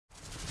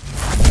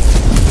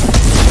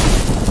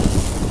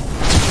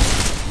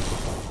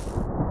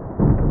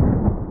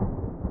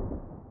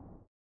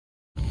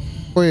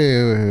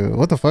Wait,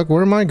 what the fuck?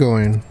 Where am I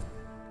going?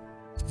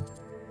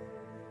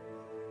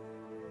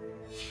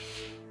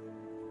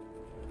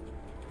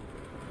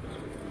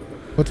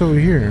 What's over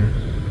here?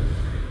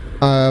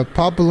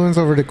 Pop balloons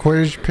over the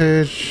Quidditch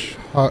pitch.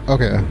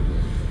 Okay.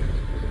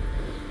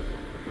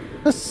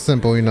 That's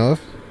simple enough.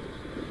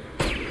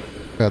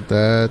 Got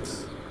that.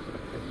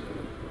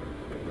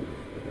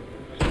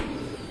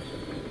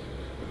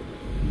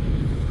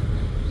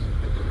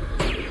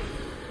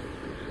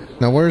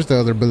 Now where's the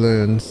other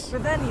balloons?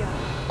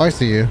 Oh, I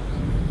see you.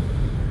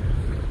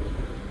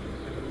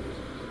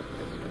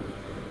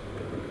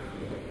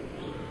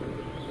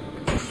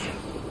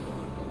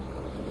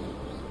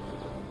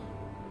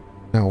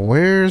 Now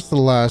where's the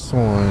last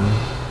one?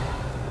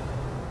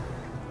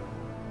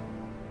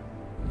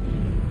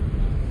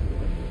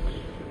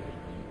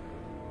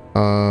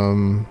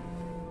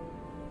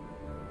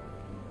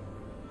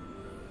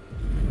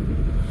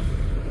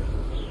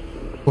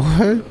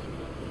 What?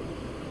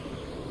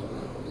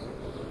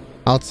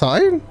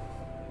 Outside?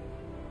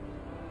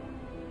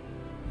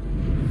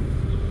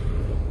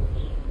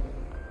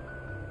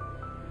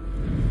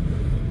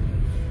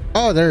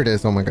 Oh, there it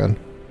is. Oh my god.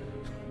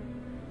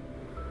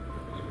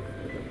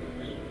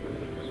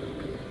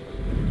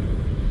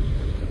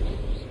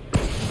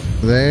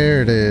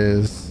 There it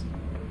is.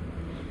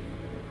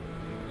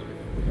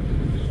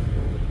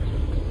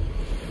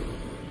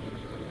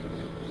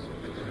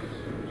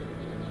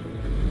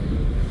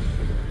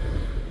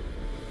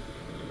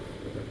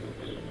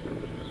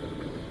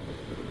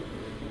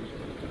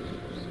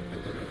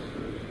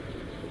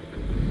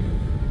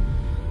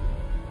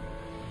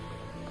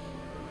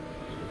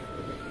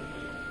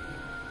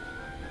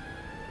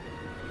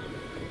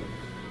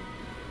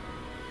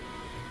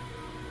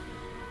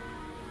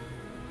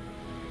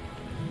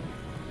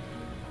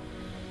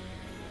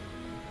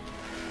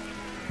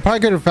 Probably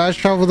could have fast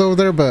traveled over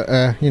there,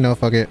 but you know,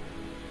 fuck it.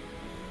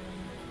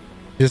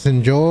 Just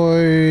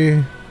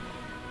enjoy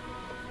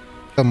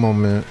the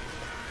moment.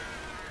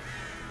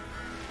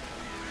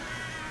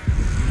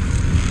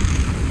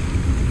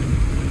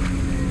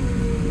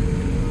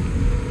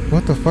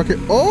 What the fuck?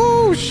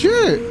 Oh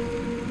shit!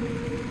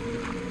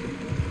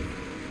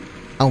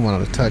 I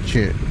wanted to touch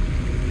it.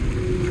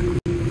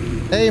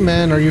 Hey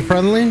man, are you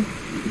friendly?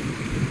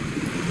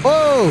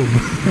 Whoa!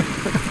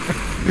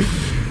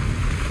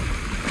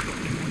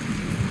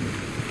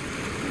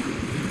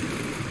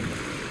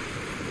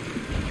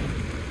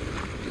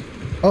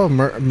 Oh,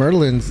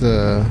 Merlin's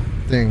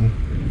thing.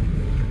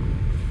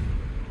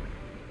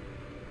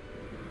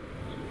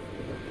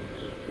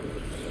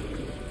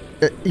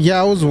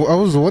 Yeah, I was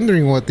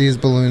wondering what these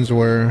balloons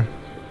were.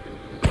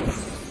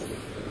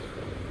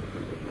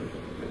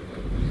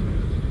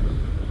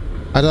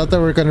 I thought they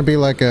were gonna be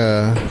like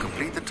a...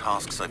 Complete the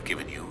tasks I've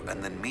given you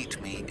and then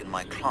meet me in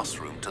my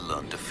classroom to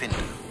learn Defender,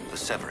 the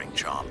severing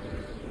charm.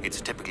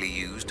 It's typically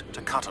used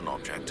to cut an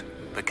object,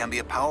 but can be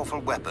a powerful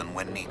weapon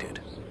when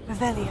needed.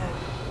 Revelio.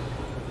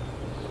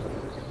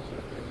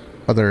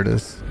 Oh, there it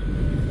is.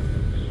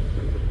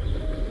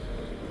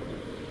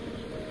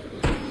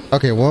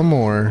 Okay, one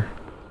more.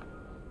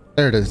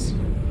 There it is.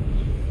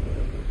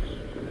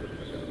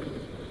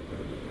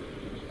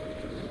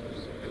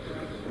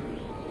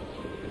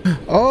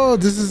 Oh,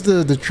 this is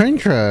the train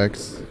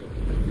tracks.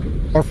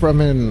 Or from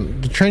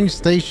the train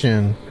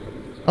station.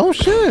 Oh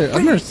shit,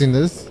 I've never seen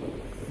this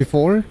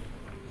before.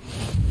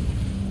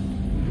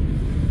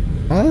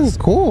 Oh, this is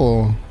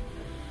cool.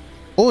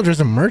 Oh,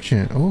 there's a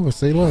merchant. Oh,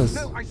 say less.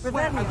 No, I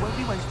swear I won't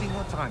be wasting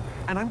your time,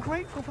 and I'm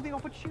grateful for the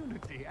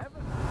opportunity.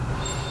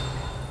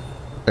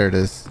 There it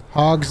is.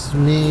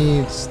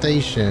 Hogsmeade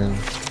Station.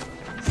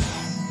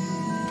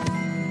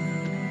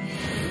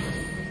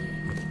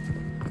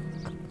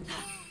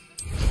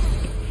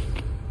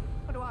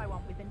 What do I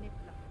want with the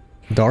nibbler?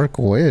 Dark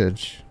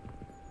Witch.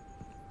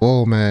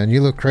 Whoa, man,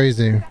 you look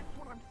crazy.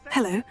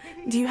 Hello,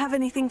 do you have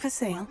anything for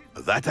sale?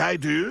 That I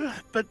do,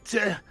 but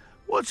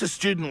what's a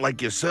student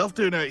like yourself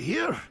doing out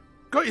here?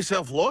 Got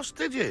yourself lost,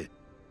 did you?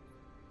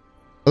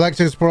 I like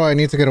to explore. I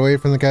need to get away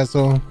from the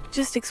castle.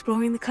 Just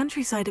exploring the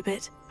countryside a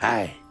bit.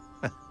 Aye.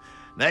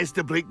 Nice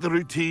to break the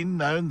routine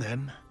now and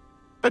then.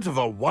 Bit of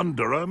a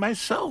wanderer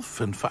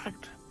myself, in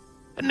fact.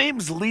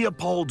 Name's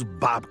Leopold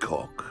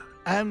Babcock,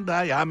 and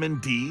I am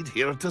indeed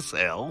here to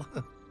sell.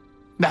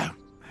 Now,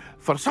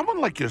 for someone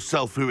like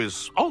yourself who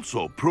is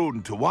also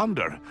prone to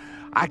wander,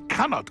 I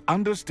cannot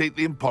understate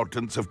the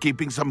importance of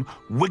keeping some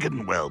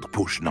Wiggenweld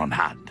potion on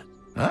hand.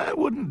 I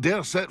wouldn't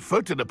dare set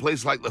foot in a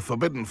place like the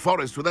Forbidden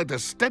Forest without a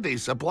steady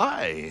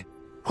supply.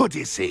 What do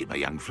you say, my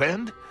young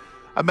friend?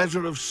 A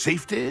measure of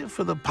safety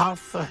for the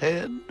path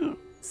ahead?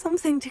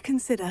 Something to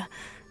consider.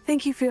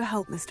 Thank you for your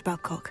help, Mr.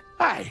 Babcock.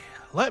 Aye,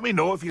 let me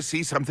know if you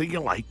see something you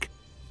like.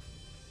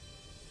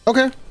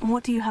 Okay.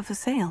 What do you have for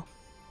sale?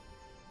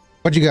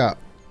 What you got?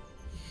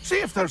 See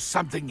if there's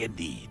something you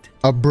need.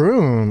 A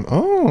broom.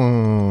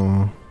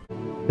 Oh.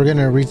 We're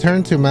gonna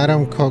return to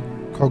Madame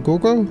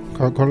Kogogo?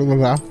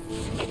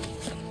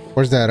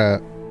 Where's that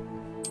at?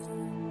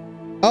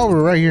 Oh,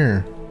 we're right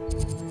here.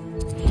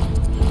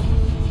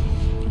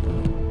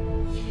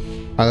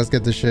 Alright, let's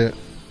get this shit.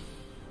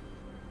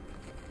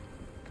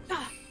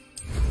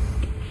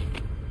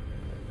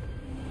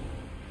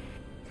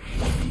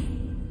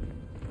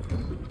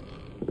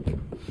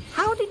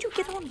 How did you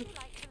get on with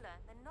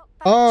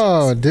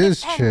Oh,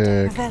 this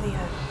chick.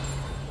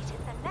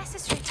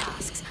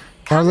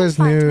 Carla's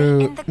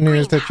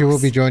news that you will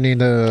be joining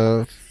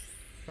the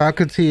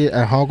faculty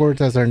at Hogwarts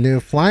as our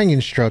new flying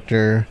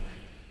instructor.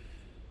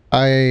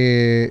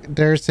 I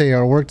dare say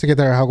our work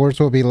together at Hogwarts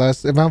will be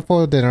less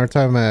eventful than our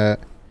time at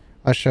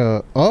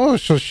Asha. Oh,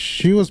 so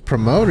she was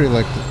promoted,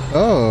 like,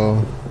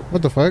 oh,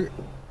 what the fuck?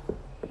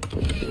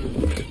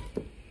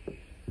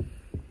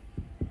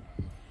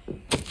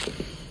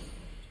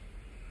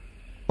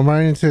 I'm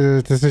writing to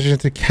the decision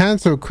to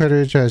cancel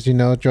Quidditch, as you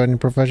know, joining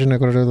profession.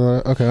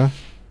 Okay.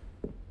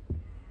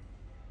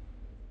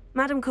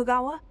 Madam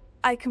Kogawa,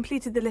 I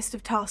completed the list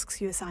of tasks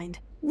you assigned.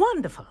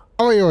 Wonderful.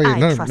 Oh, wait,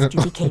 I trust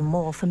you became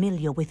more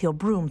familiar with your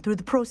broom through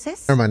the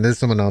process. Never mind, this is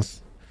someone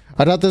else.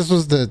 I thought this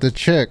was the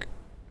chick,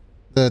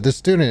 the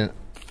student.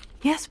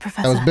 Yes,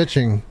 Professor. That was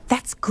bitching.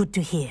 That's good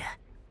to hear.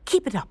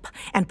 Keep it up,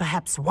 and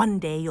perhaps one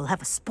day you'll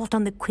have a spot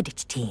on the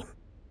Quidditch team.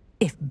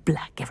 If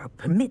Black ever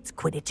permits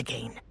Quidditch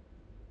again.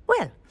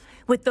 Well,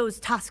 with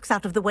those tasks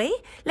out of the way,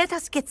 let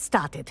us get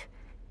started.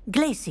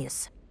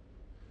 Glacius.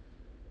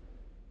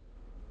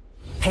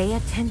 Pay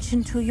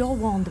attention to your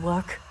wand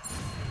work.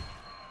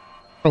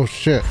 Oh,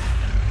 shit.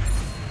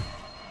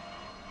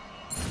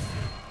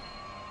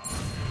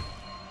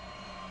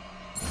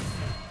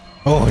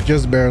 Oh,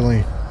 just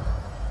barely.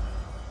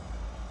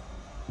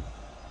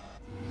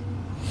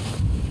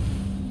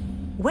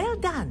 Well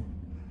done.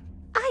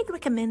 I'd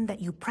recommend that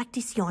you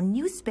practice your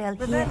new spell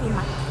here in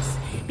my office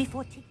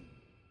before taking...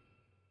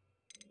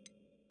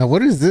 Now,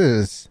 what is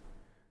this?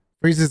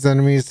 Freezes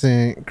enemies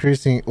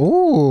increasing.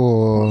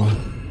 Ooh.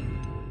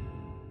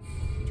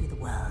 To the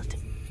world.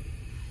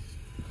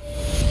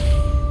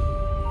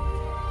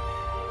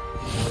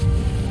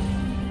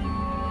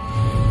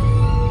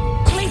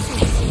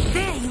 Places.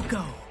 There you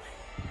go.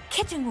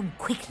 Catching them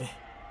quickly.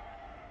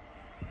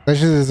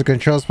 This is a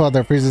control spot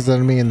that freezes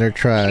enemy in their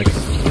tracks.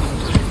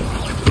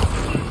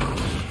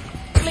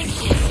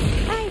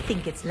 I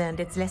think it's learned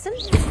its lesson,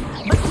 but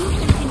you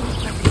continue to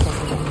practice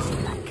as long as you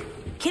like.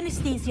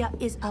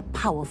 Kinesthesia is a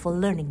powerful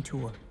learning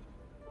tool.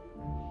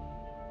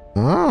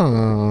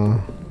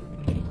 Oh.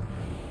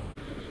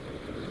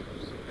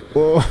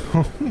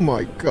 Oh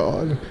my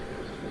god.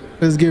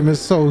 This game is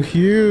so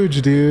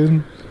huge,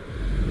 dude.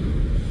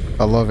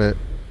 I love it.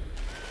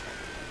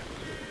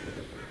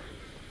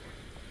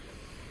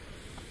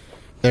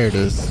 There it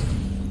is.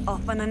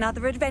 Off on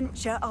another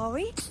adventure, are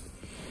we?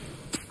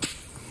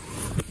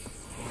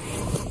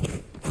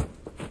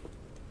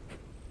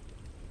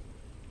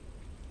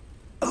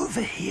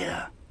 Over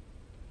here.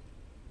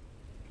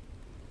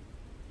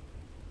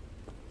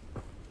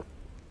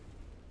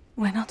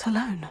 We're not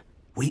alone.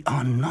 We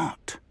are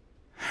not.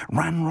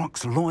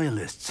 Ranrock's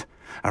loyalists.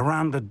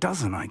 Around a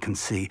dozen I can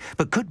see,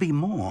 but could be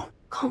more.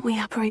 Can't we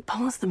apparate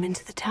past them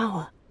into the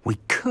tower? We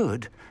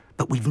could,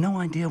 but we've no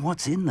idea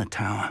what's in the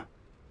tower.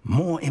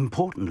 More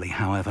importantly,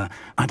 however,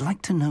 I'd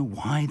like to know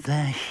why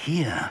they're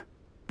here.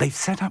 They've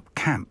set up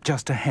camp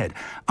just ahead.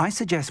 I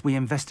suggest we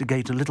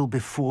investigate a little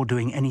before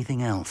doing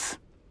anything else.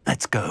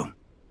 Let's go.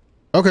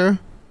 Okay.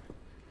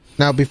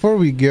 Now, before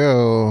we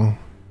go...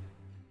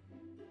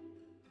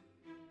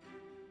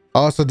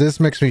 Also, this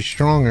makes me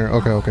stronger.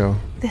 Okay.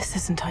 This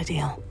isn't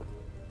ideal.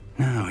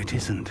 No, it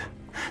isn't.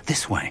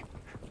 This way.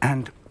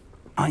 And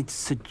I'd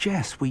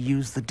suggest we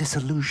use the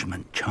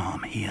disillusionment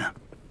charm here.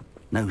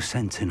 No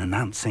sense in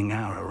announcing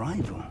our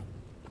arrival.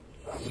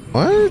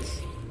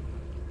 What?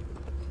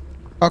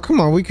 Oh, come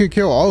on. We could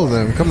kill all of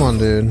them. Come on,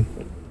 dude.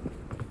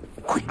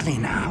 Quickly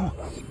now.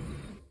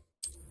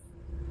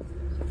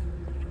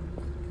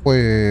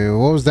 Wait,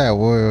 what was that?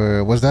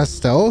 Wait, was that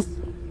stealth?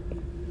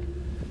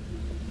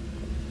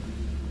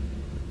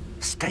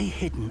 Stay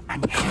hidden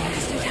and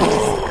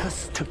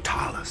focus to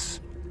Talos.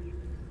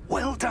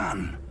 Well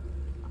done.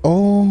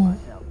 Oh.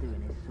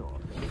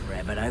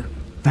 Forever though.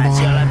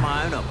 Fancy I'll have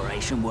my own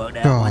operation worked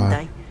out one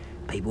day.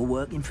 People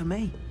working for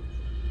me.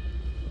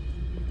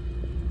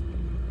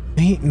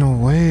 Ain't no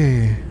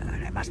way.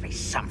 There must be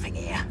something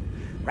here.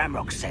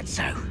 Ramrock said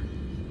so.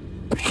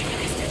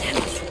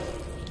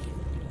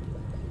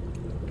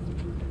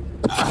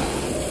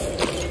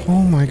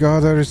 Oh my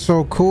god, that is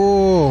so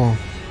cool.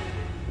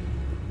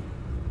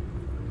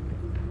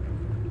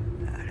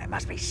 There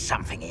must be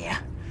something here.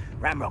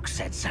 Ramrock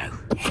said so.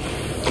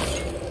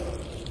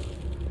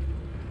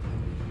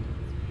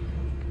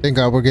 Thank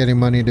god we're getting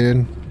money,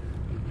 dude.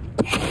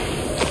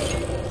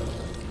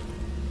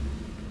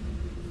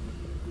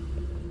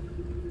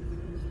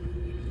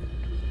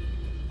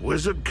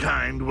 Wizard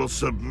kind will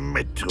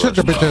submit to Shut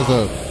your us. bitch ass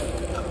up.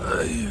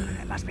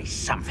 There must be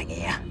something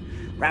here.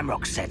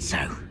 Ramrock said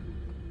so.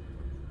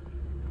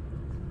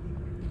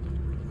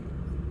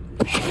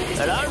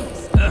 Hello?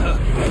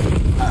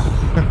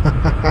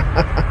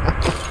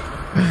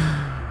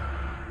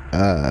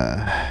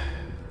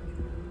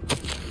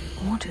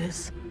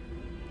 Orders.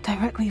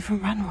 Directly from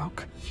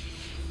Ranrock.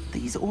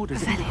 These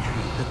orders indicate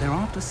that they're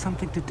after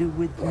something to do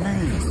with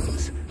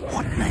names.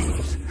 What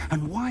names?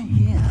 And why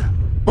here?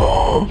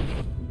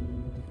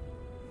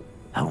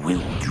 I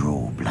will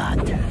draw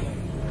blood.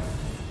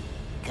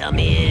 Come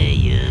here,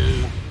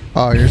 you.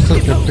 Oh, you're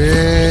such a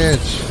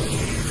bitch.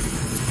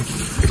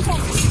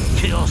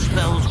 Your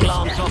spells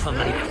glance off of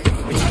me.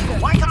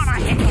 Why can't I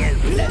hit you?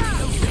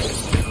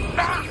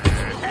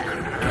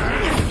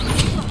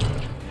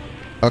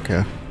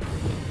 Okay.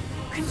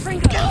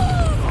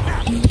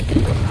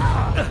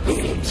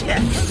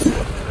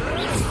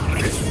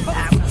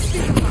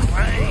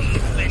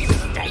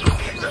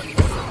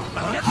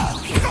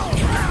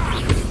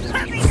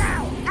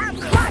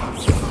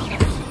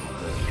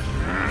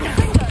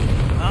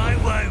 I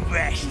won't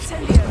rest.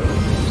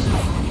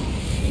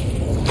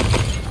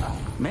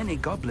 Many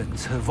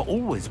goblins have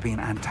always been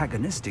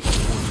antagonistic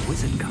towards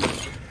wizard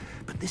kind,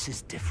 but this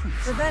is different.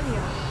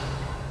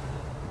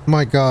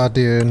 My god,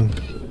 dude.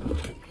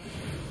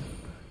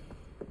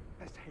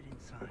 Let's head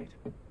inside.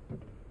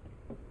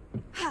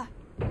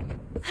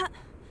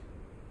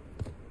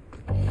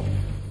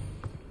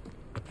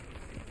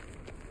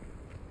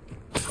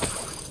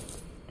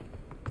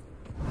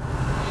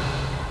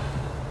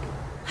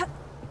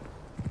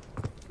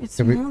 It's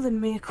more than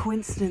mere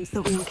coincidence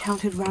that we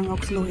encountered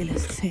Ranrock's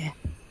loyalists here.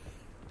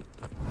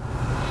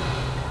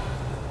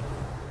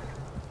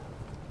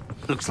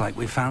 Looks like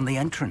we found the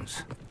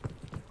entrance.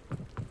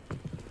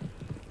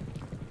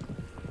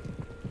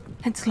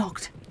 It's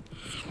locked.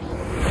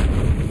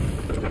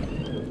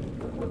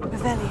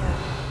 Revelio.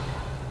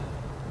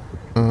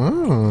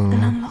 Oh.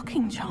 An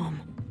unlocking charm.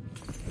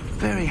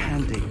 Very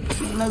handy.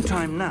 No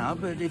time now,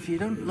 but if you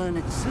don't learn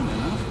it soon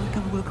enough, we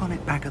can work on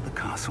it back at the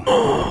castle.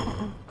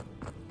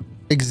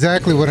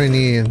 Exactly what I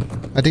need.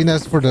 I think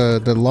that's for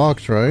the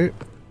locks, right?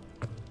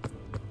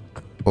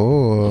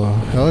 Oh,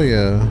 hell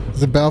yeah.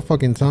 It's about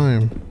fucking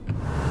time.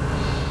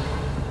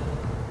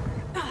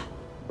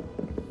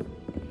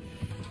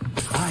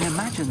 I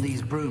imagine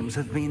these brooms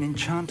have been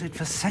enchanted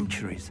for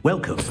centuries.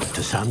 Welcome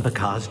to San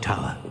Bakar's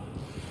Tower.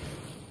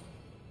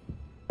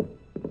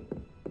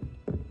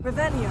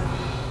 Revelio.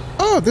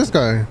 Oh, this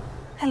guy.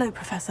 Hello,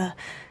 Professor.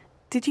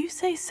 Did you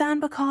say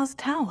Sandbakar's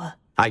tower?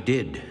 I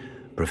did.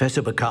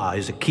 Professor Bakar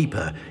is a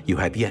keeper you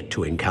have yet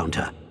to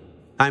encounter.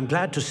 I'm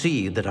glad to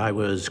see that I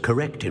was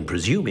correct in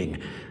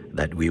presuming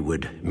that we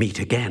would meet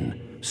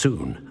again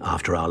soon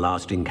after our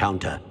last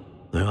encounter,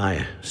 though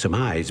I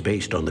surmise,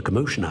 based on the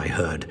commotion I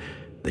heard,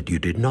 that you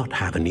did not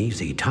have an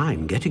easy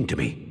time getting to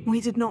me. We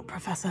did not,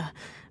 Professor.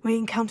 We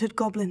encountered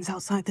goblins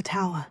outside the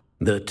tower.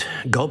 That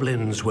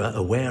goblins were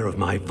aware of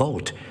my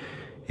vault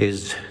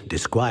is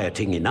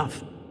disquieting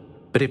enough.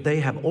 But if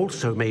they have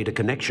also made a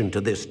connection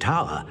to this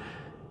tower,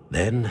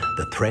 then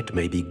the threat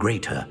may be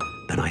greater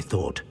than I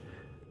thought.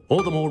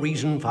 All the more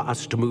reason for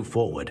us to move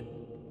forward.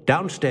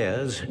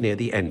 Downstairs, near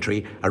the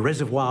entry, a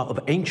reservoir of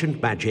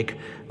ancient magic,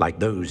 like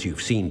those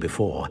you've seen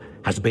before,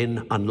 has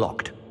been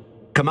unlocked.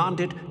 Command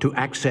it to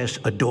access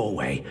a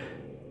doorway.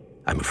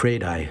 I'm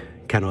afraid I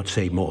cannot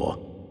say more.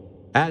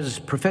 As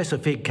Professor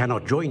Fig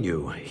cannot join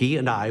you, he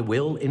and I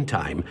will, in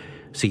time,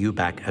 see you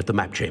back at the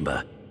map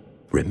chamber.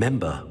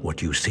 Remember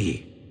what you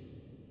see.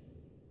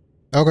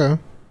 Okay.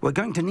 We're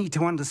going to need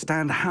to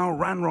understand how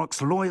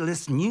Ranrock's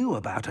loyalists knew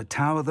about a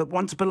tower that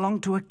once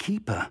belonged to a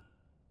keeper.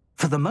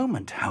 For the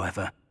moment,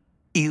 however,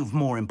 you've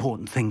more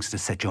important things to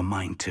set your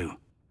mind to.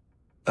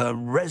 A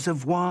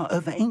reservoir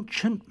of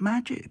ancient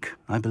magic,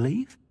 I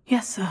believe?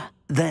 Yes, sir.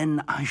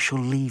 Then I shall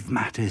leave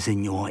matters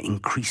in your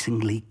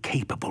increasingly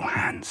capable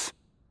hands.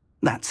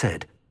 That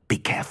said, be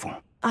careful.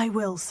 I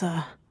will,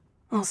 sir.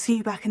 I'll see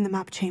you back in the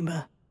map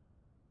chamber.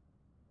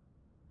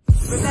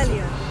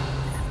 Revelio.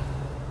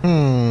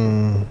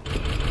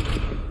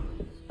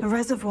 A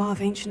reservoir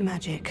of ancient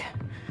magic.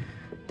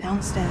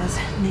 Downstairs,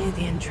 near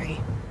the entry.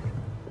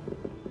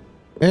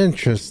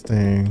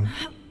 Interesting.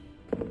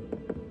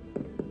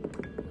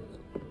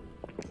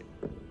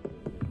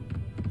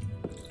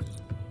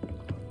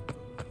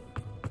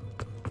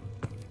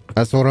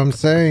 That's what I'm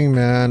saying,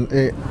 man.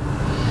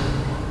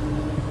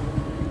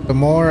 The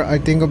more I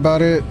think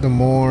about it, the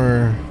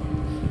more...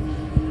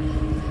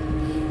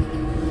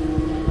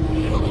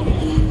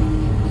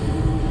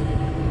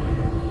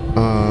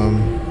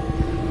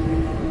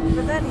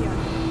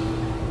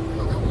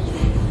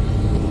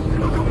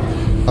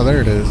 Oh,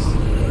 there it is.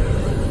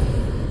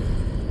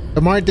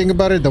 The more I think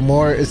about it, the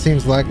more it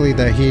seems likely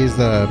that he's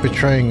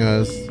betraying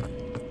us.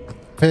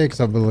 Pigs,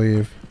 I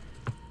believe.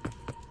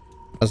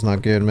 That's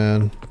not good,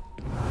 man.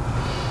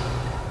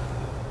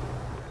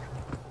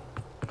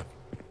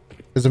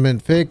 Because I mean,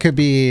 Fig could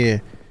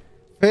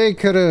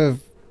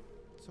have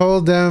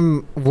told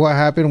them what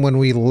happened when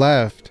we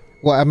left.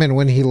 Well, I mean,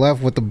 when he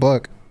left with the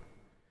book.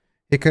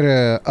 He could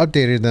have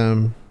updated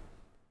them.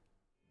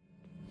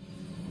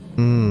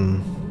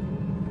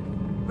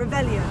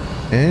 Revelio.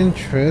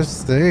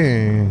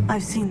 Interesting.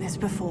 I've seen this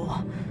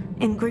before.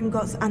 In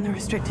Gringotts and the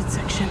restricted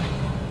section.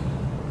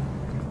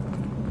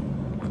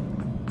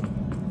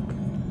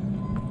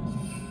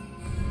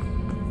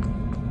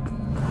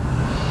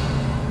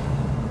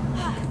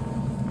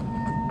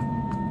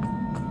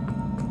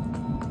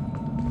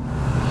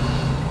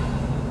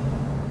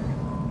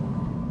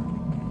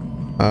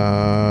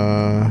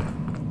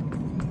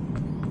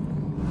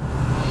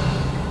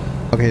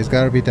 Okay, he's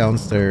got to be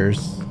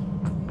downstairs.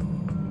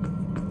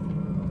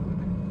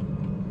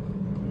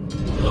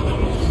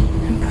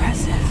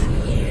 Impressive.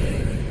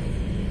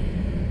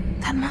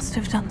 That must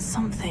have done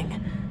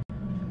something.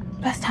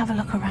 Best have a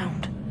look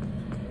around.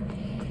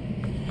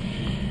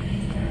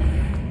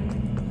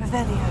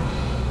 Revelio.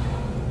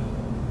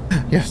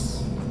 Yes.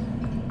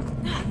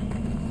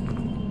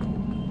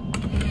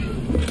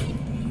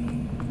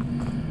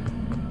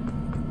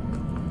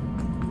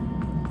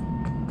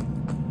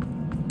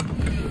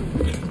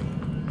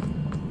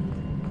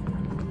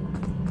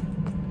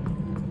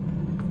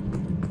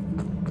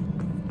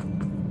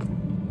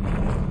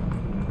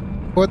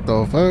 What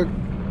the fuck?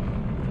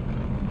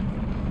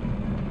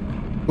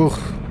 Ugh.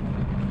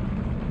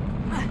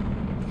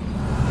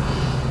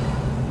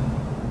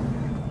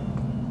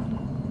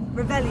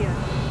 Revelio.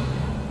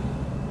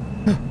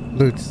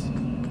 Loots.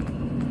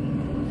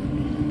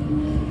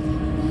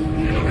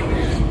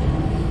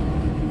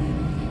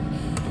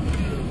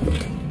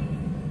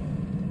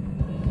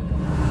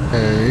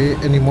 Hey,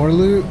 any more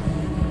loot?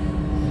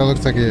 That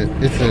looks like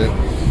it's it.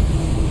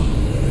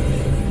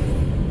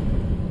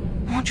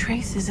 More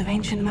traces of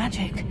ancient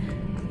magic.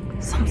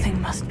 Something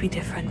must be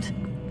different.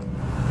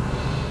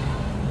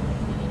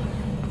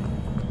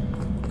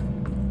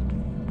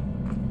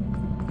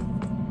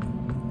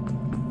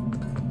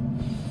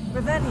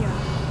 Revelio.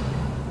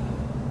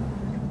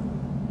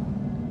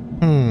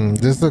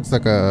 This looks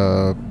like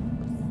a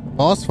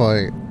boss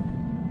fight.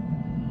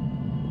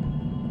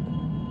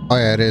 Oh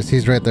yeah, it is.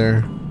 He's right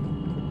there.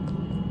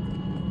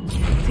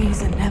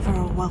 These are never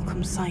a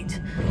welcome sight.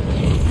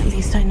 At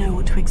least I know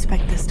what to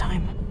expect this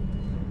time.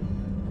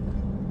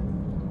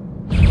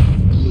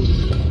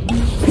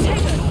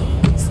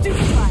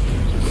 Stupefy.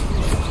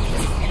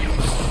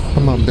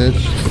 Come on,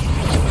 bitch.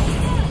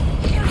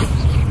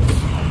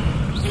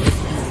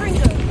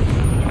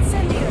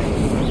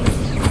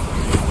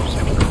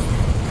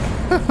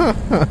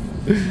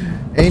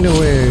 Ain't no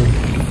way.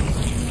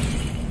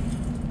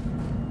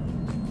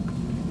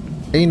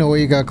 Ain't no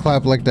way you got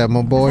clapped like that,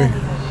 my boy.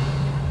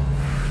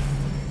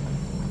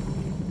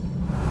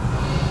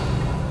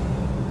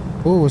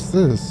 Oh, what's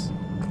this?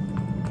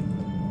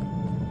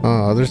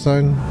 Other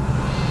side?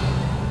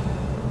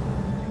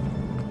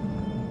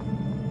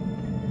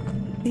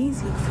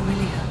 These look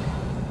familiar.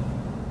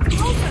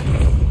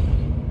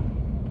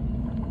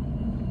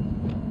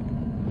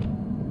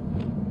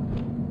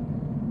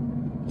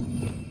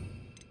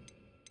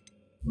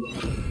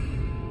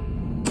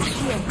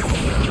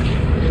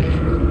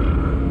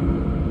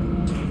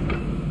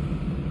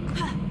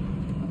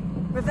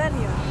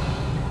 Revelio.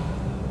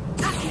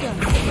 Accio.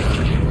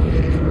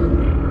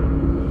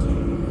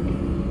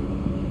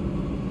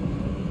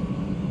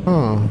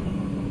 Huh.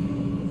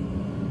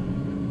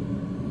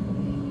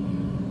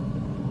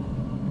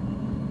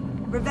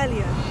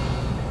 Revelio.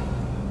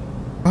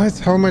 What?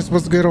 How am I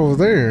supposed to get over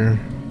there?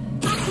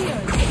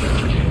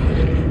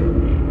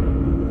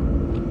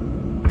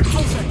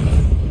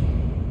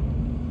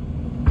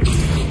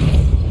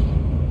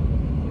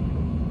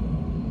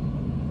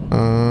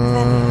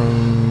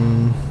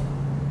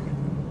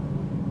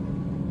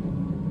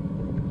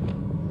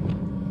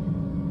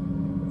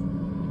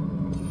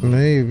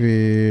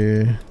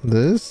 Maybe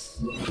this?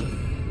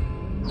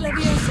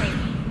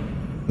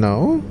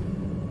 No?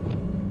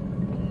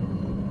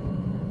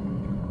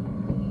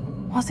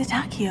 Was it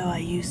Accio I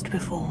used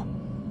before?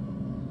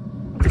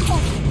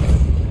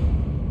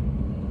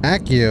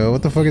 Accio?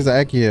 What the fuck is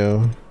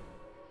Accio?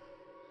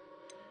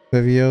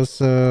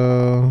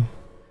 Vivioso.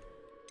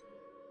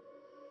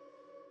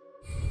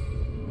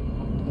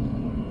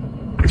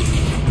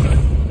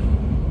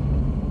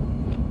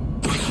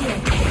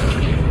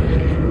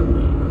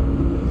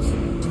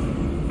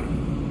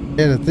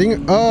 Yeah, the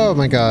thing. Oh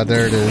my god,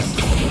 there it is.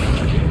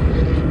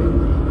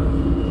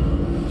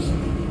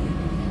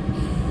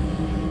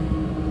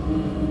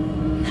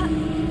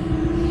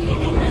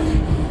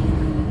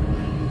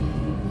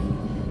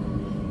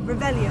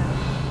 Revelio.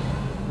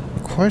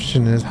 The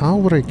question is, how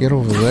would I get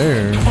over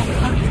there? That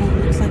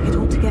platform looks like it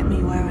ought to get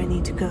me where I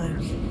need to go.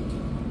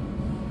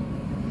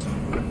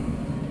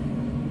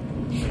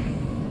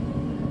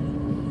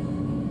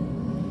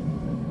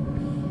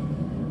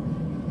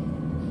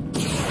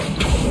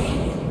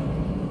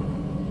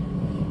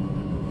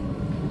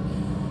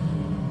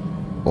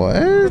 What?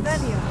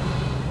 Revelio.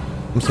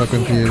 I'm so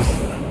confused.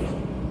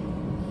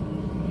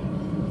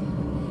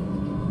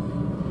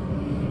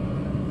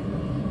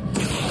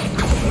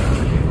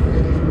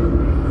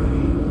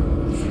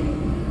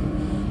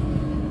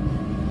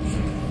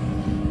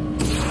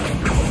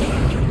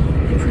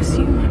 I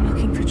presume I'm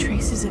looking for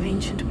traces of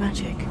ancient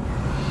magic.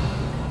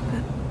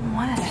 But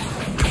where?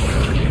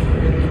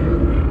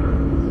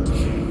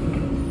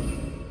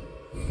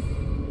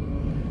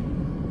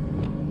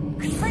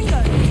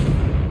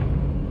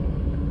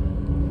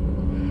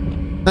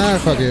 Ah,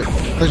 fuck it.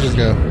 Let's just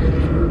go.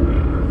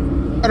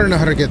 I don't know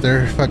how to get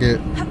there. Fuck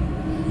it.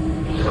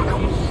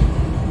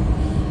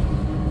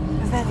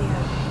 Revelio.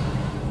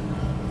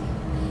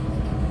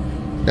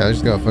 Yeah, let's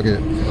just go. Fuck it.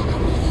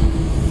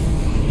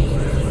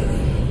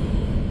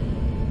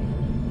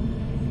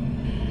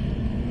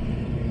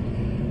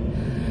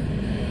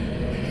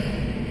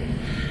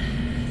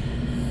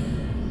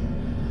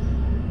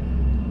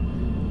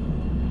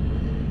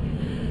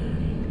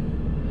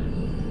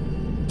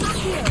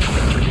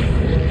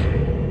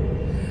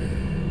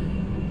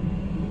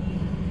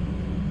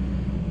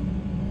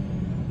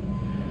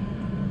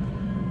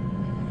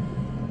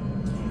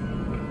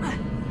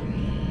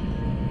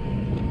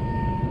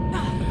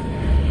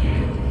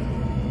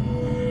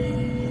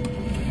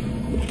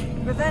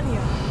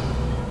 Revelio.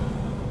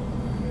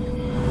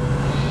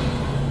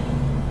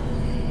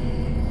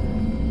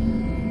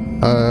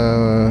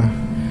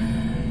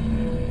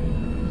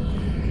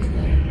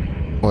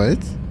 What?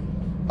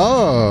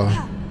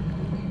 Oh!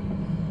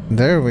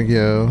 There we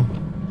go.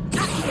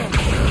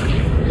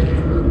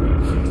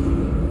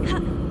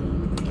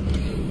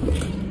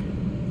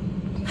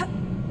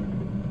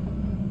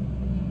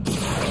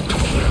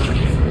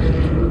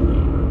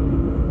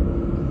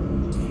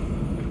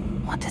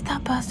 What did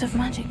that burst of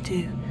magic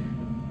do?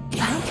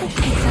 Perhaps I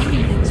should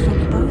examine things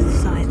from both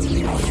sides of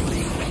the archway.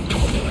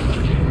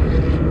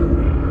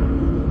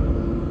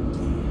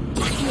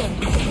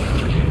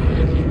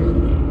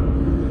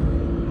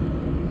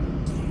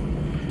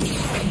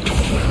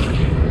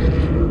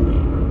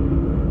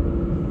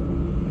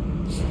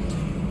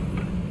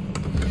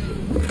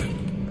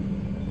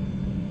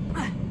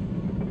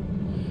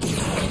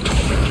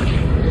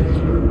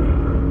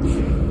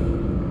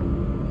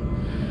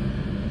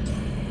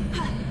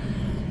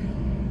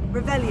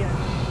 Revelio.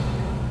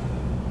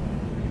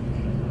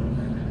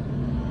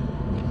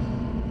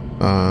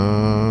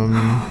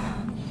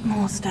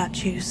 More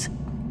statues.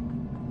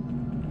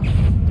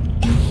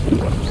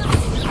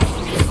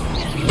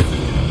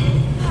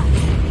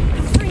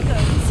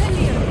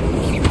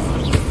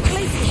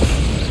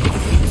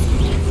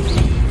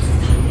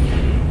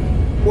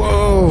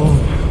 Whoa!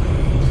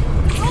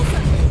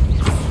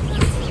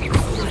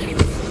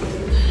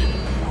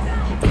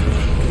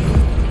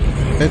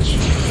 Bitch.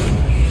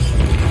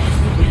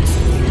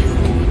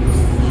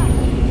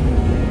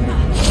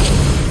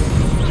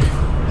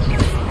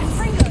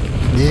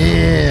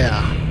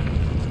 Yeah.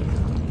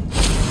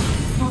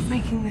 Not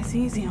making this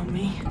easy on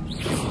me.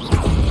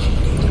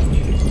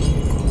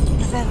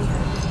 Revelio.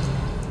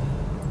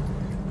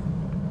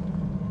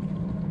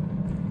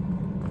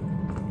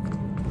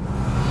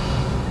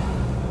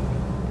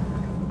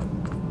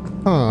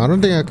 Huh, I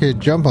don't think I could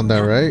jump on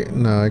that, right?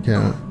 No, I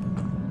can't.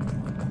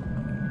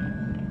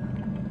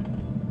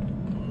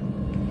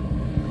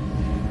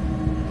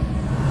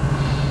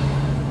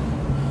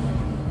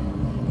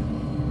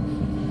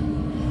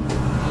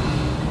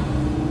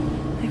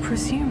 I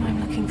presume I'm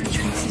looking for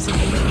traces of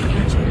ancient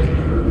magic.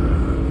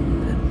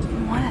 But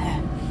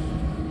where?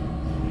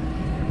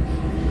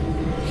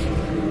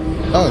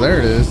 Oh, there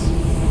it is.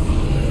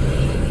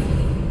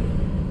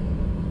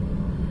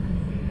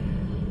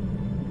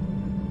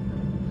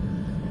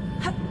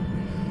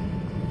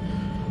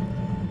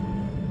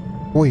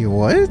 Wait,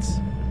 what?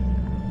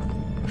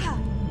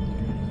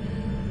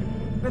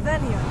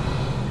 Revelio.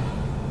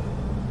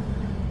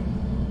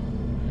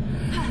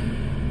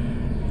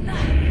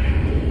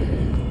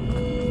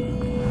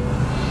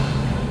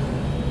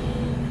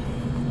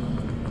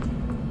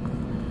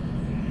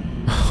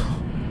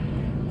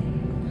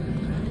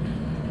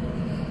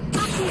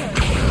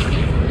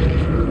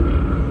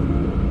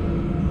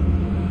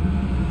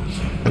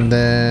 And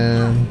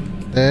then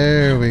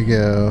there we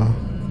go.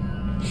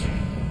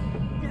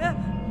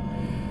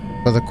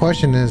 But the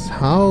question is,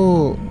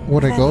 how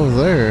would I go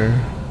there?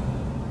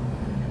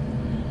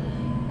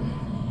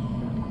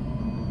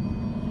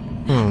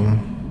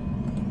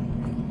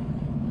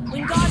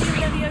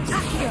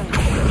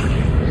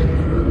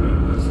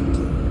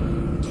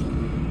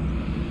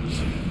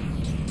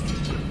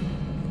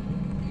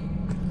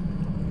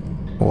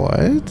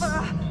 What?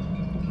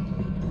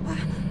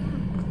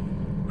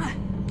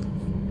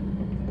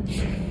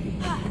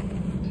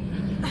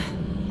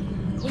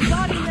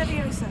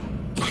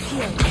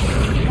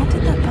 What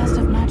did that burst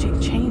of magic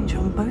change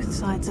on both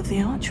sides of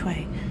the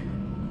archway?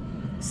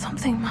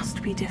 Something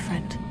must be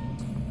different.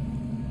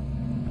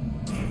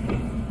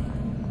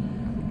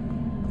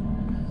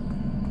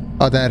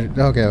 Oh, that.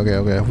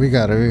 Okay. We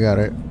got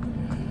it.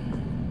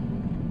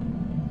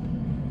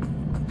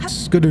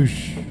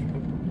 Skadoosh.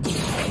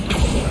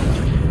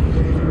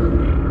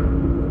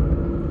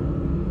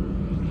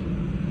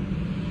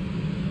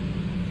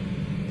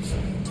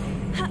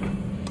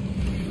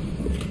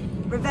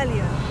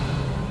 Revelio.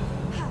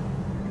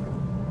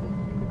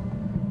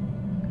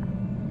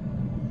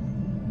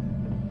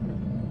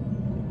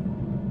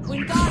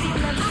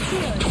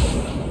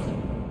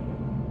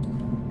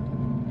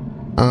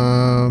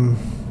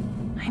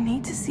 I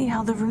need to see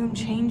how the room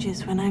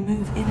changes when I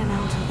move in and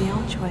out of the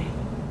archway.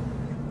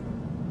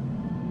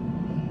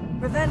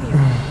 Revelio.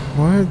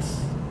 What?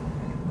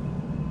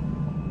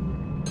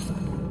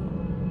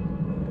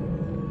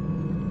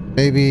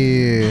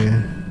 Maybe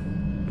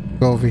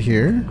go over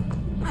here?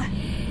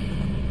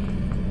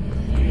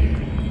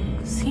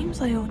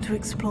 Seems I ought to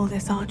explore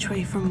this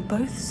archway from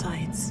both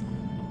sides.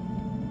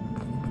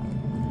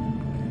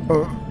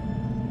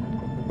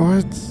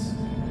 What?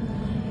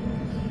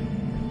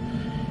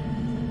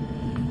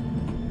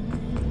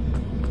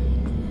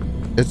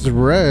 It's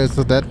red,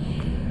 so that...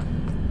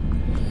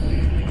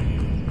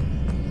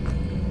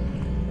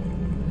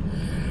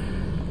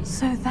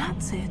 So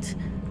that's it.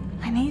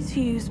 I need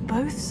to use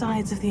both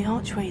sides of the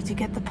archway to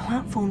get the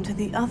platform to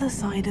the other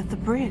side of the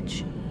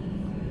bridge.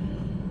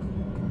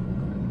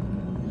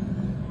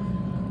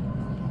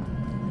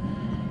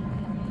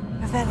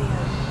 Revelio.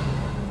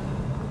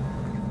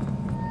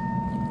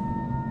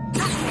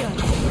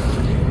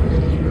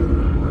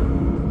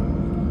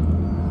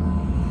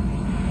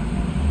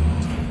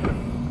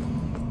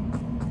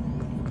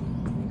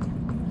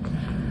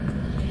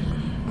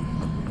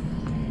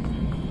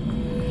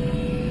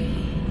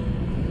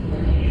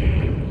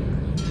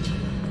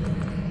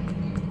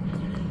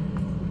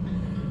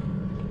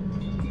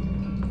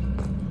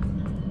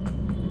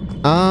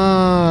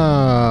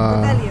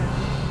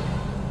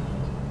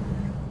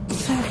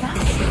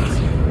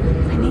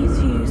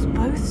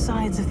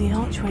 sides of the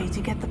archway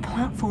to get the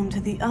platform to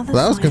the other side.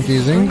 That was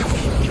confusing.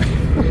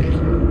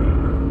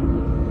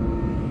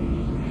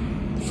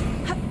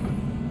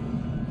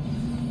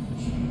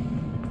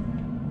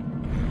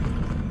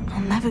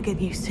 I'll never get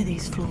used to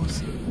these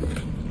floors.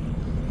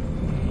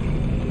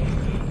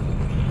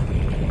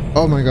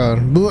 Oh my god.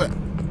 Blech.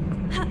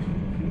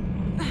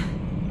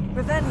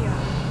 Revelio.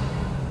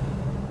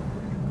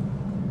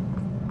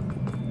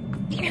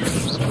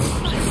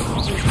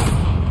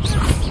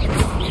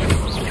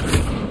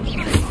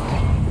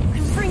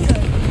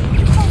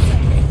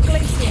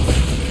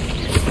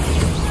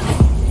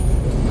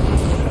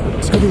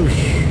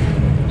 Skadoosh.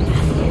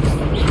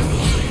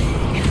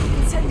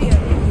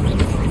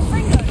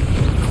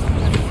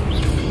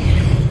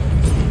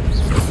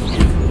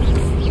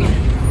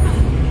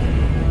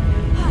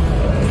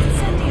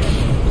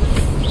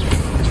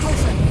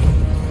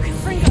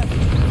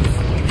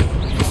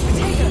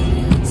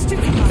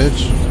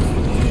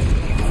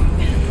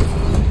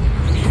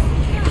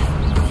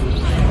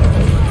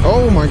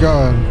 Oh my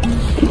god.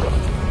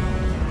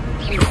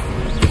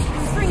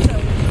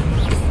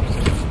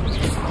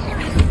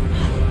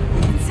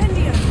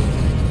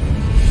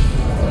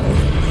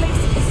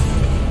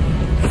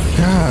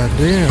 God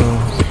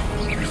damn.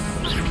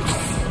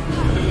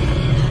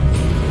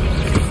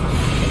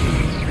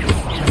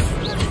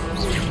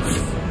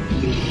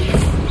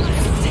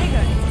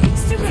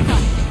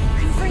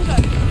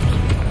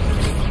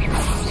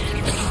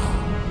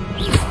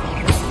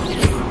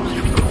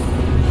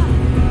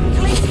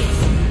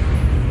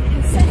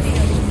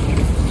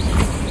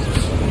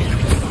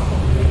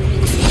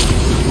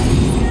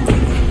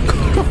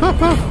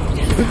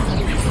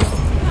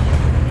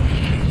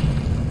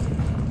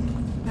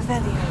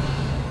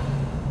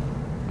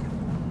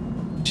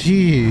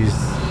 Jeez.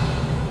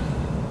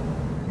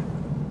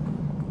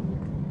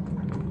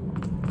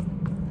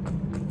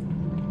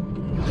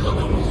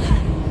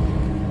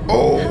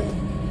 Oh.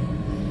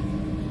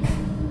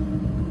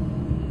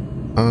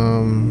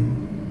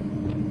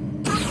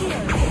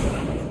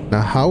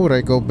 Now how would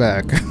I go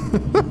back?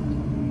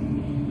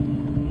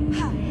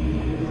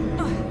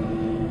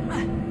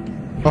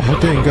 Oh,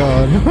 thank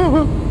God.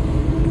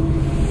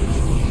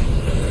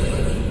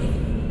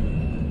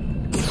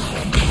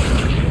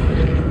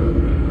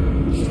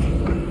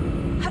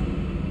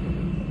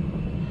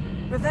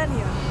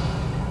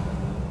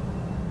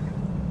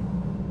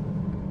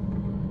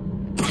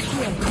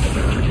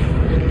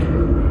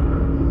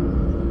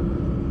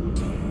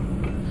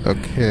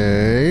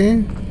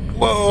 Okay.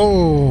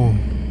 Whoa.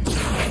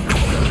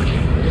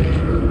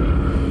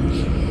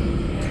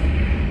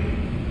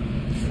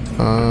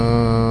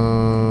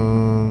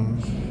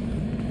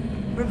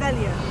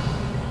 Revelio.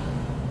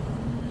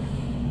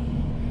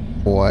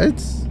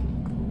 What?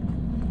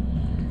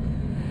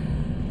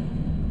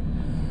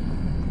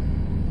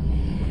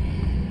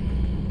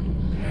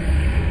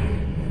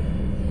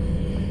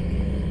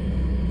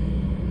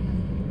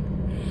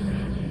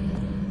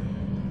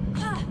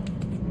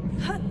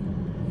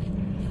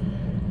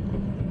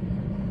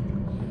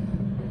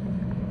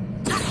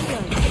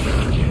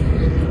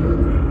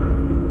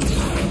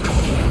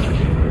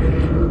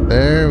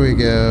 There we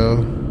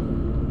go.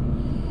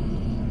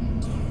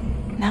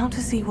 Now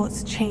to see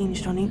what's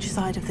changed on each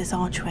side of this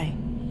archway.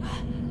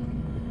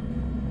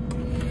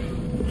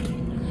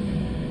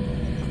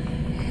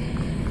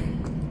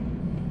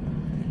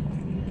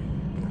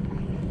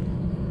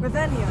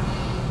 Revelio.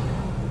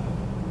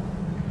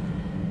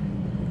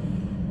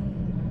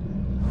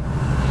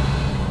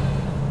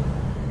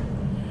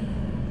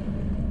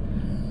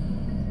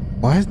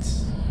 What?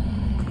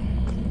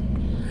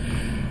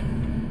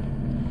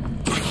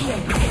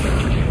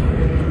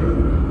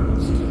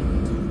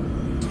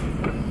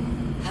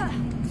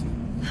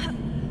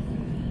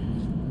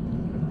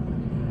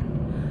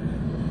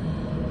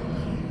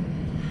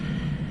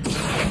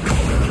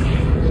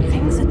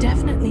 Things are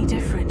definitely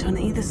different on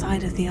either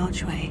side of the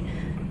archway.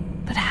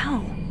 But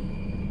how?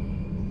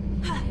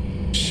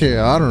 Shit,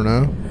 I don't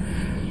know.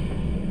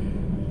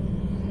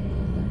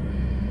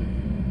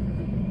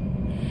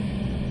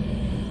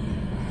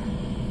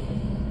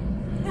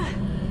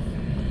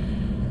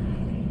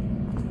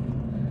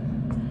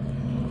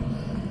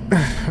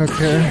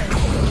 Okay.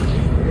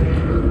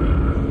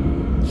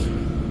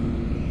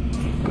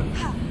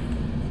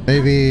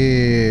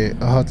 Maybe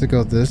I'll have to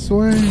go this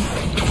way?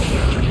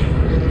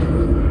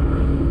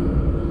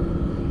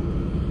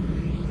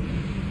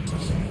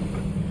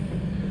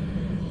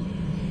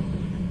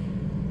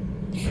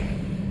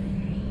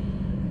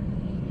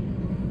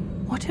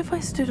 What if I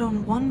stood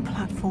on one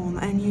platform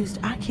and used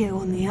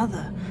Accio on the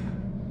other?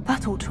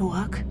 That ought to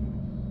work.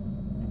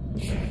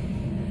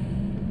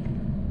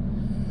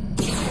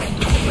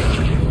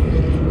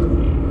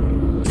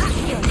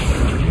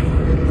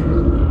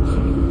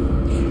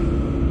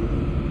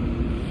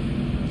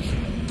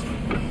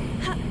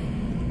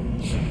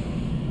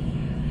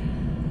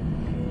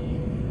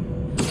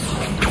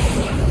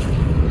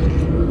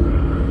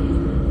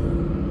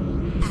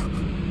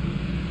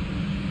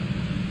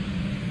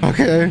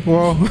 Okay,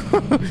 well,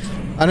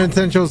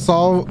 unintentional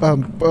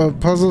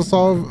puzzle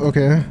solve.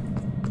 Okay.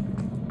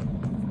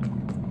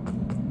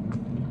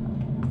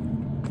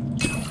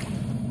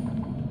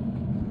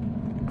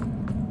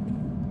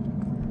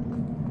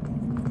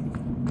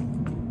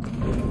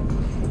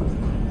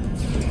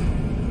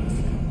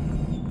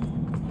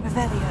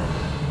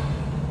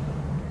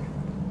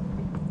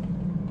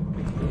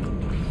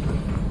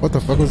 What the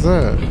fuck was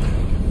that?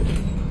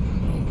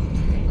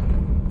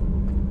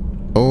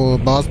 Oh,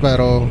 boss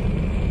battle.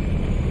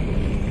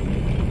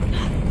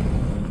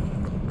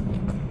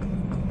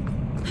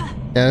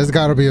 Yeah, there's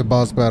gotta be a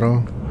boss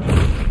battle.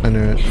 I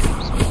knew it.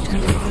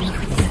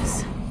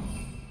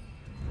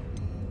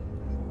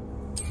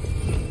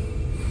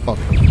 Fuck.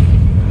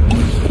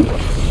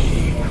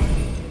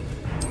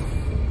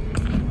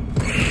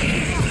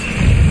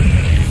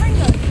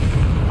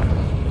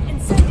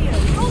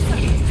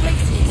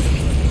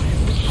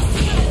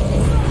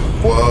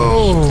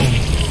 Whoa!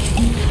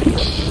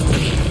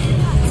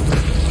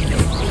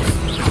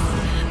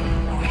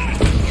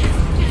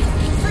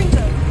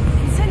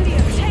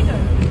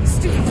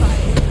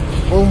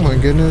 Oh my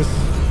goodness.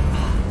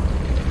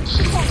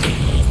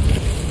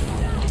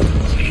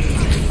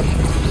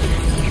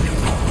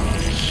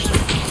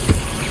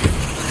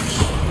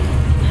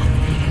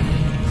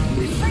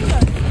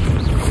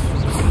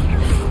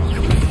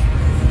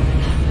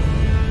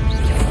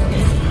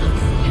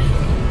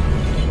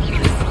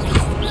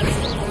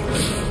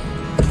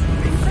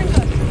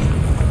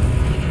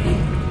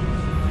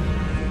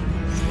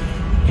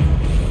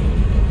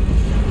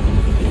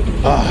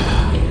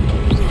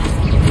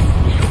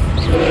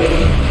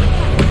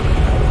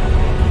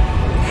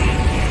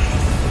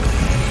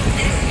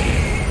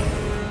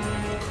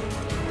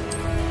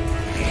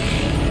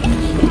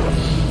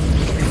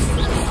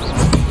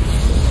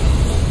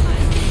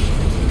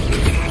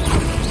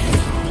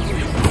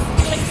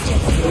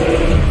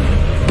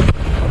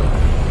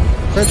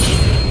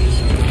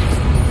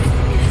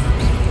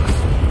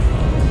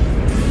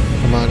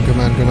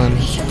 Come on.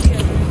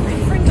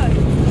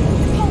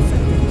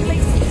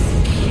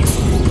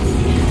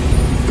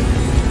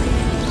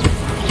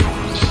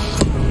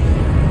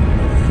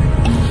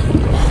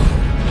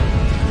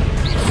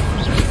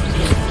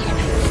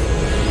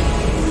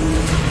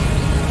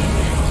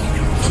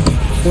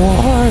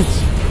 What?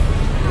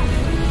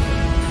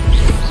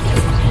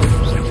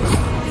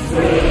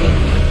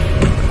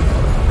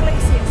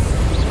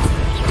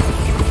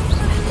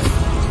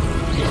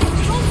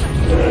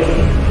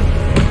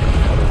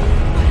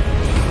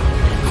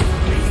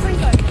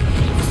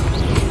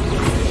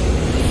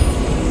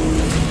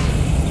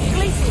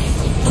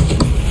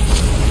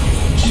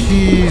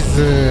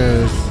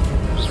 Jesus.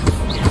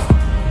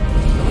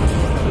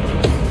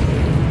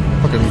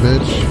 Fucking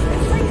bitch.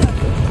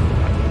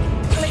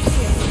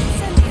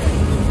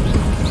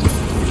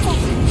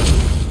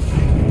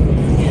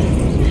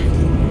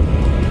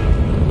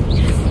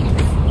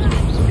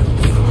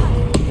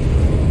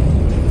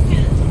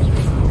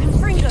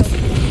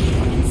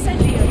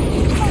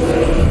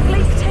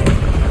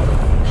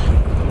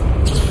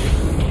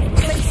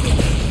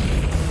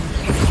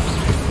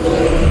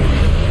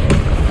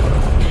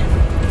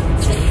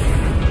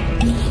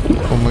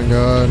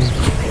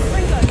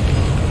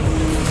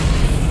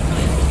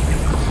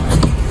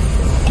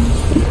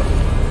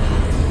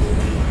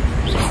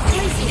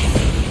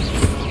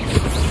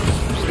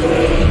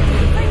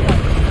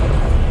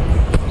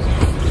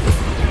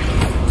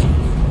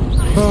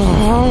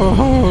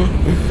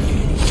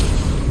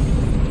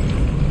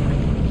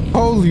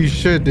 Holy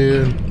shit,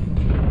 dude.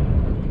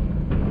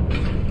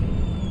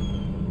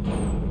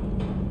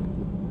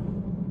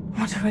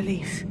 What a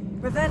relief.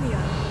 Revelio.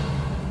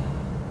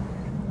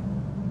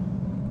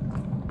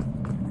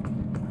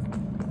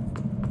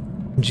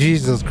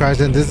 Jesus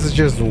Christ, and this is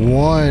just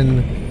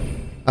one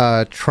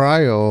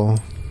trial.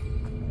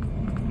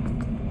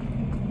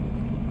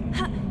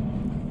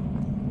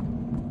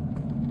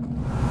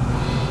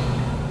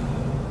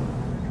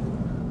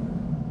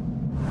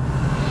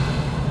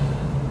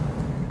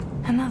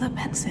 Another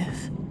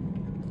pensive.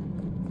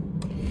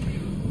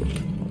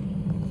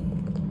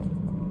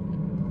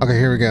 Okay,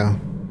 here we go.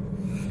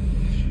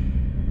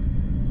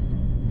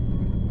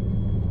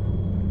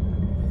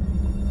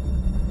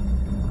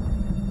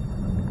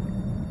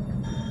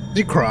 Is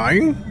he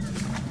crying?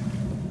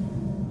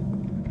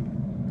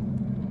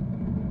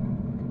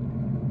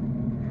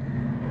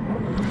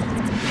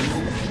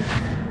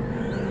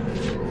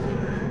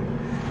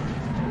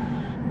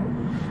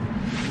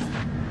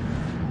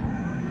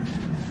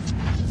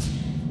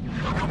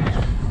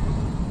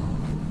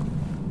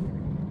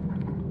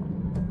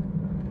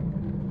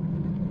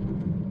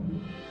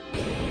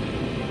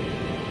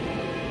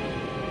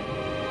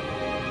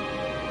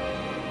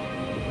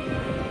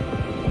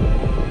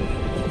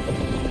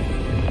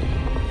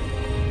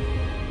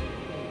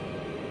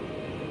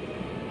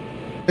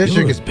 This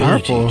chick is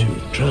powerful. Your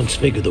ability to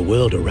transfigure the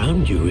world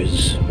around you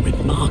is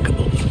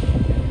remarkable.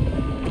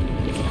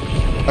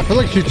 I feel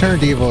like she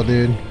turned evil,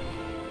 dude.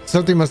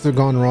 Something must have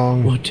gone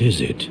wrong. What is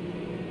it?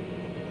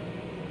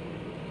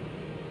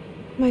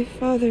 My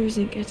father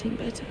isn't getting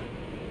better.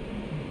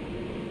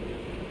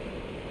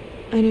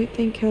 I don't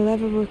think he'll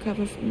ever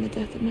recover from the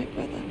death of my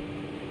brother.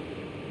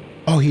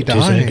 Oh, he died.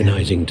 It is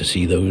agonizing to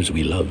see those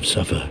we love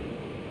suffer.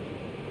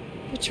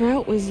 The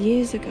drought was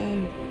years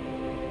ago.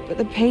 But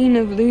the pain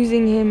of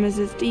losing him is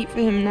as deep for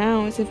him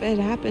now as if it had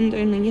happened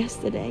only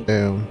yesterday.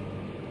 Damn.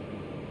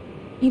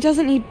 He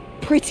doesn't need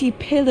pretty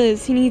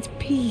pillars, he needs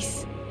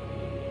peace.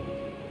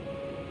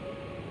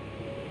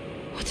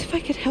 if I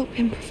could help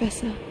him,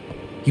 Professor.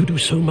 You do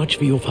so much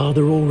for your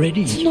father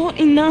already. It's not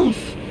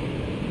enough.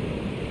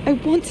 I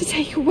want to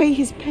take away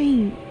his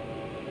pain.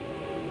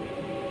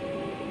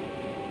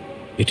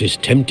 It is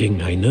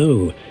tempting, I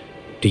know,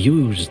 to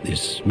use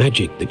this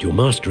magic that you're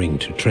mastering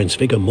to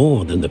transfigure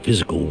more than the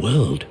physical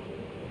world.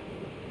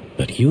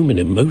 But human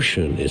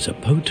emotion is a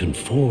potent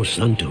force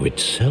unto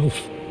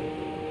itself.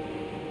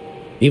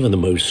 Even the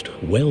most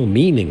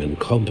well-meaning and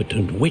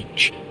competent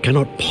witch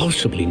cannot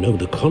possibly know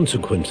the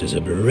consequences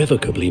of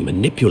irrevocably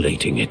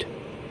manipulating it.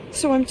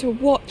 So I'm to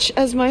watch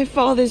as my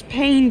father's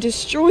pain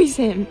destroys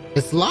him.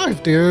 It's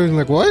life, dude.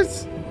 Like,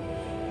 what?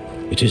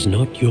 It is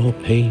not your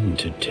pain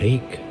to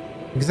take.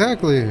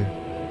 Exactly.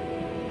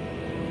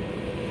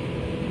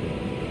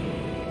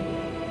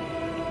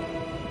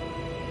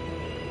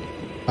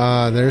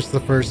 There's the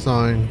first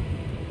sign.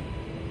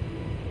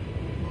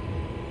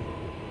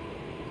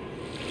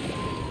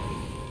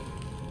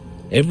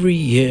 Every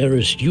year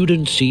a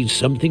student sees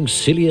something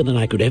sillier than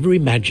I could ever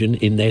imagine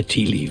in their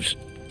tea leaves.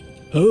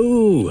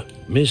 Oh,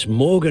 Miss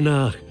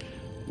Morganach,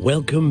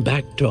 welcome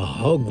back to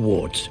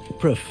Hogwarts,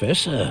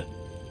 Professor.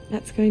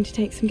 That's going to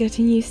take some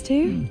getting used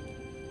to.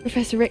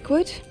 Professor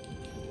Rickwood?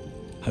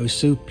 I was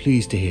so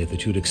pleased to hear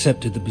that you'd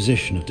accepted the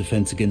position of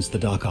Defense Against the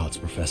Dark Arts,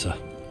 Professor.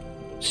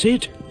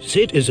 Sit,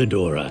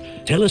 Isadora.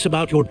 Tell us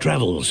about your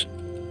travels.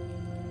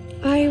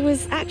 I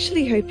was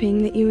actually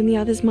hoping that you and the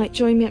others might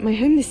join me at my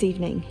home this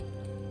evening.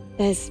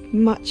 There's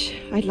much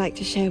I'd like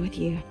to share with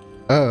you.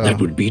 That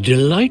would be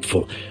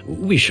delightful.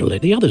 We shall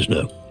let the others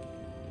know.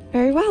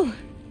 Very well.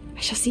 I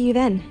shall see you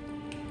then.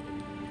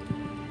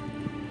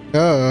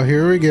 Oh,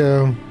 here we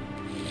go.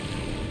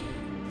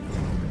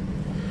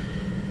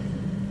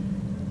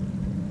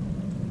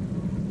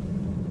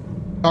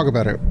 Talk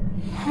about it.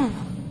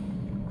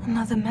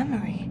 Another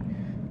memory.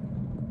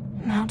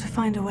 Now to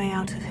find a way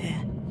out of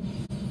here.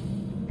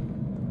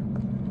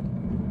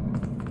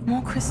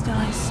 More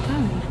crystallized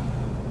stone.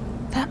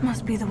 That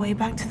must be the way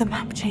back to the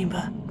map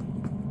chamber.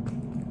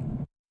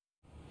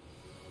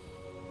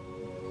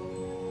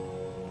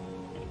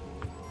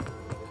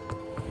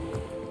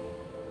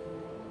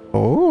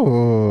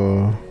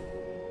 Oh.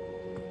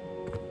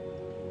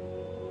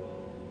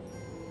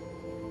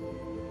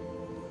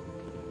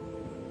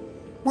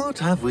 What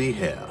have we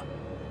here?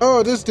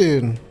 Oh, this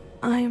dude.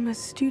 I'm a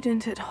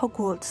student at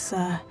Hogwarts,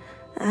 sir,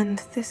 and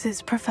this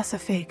is Professor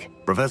Fig.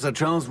 Professor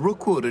Charles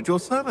Rookwood at your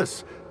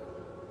service.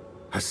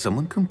 Has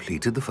someone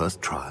completed the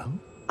first trial?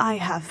 I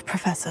have,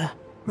 Professor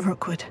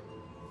Rookwood.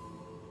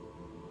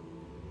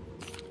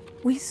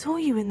 We saw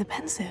you in the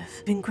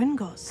Pensive in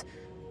Gringotts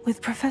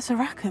with Professor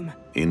Rackham.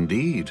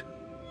 Indeed.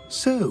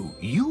 So,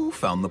 you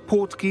found the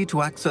portkey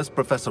to access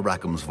Professor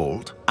Rackham's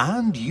vault,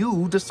 and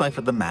you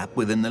deciphered the map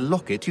within the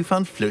locket you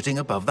found floating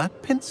above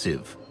that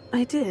Pensive.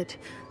 I did.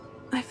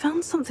 I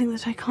found something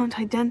that I can't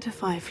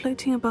identify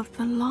floating above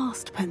the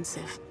last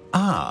Pensive.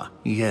 Ah,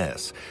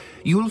 yes.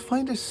 You will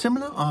find a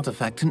similar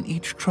artifact in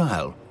each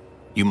trial.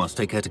 You must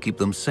take care to keep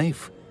them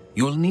safe.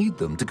 You will need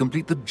them to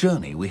complete the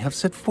journey we have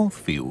set forth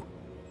for you.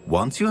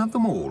 Once you have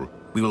them all,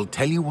 we will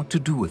tell you what to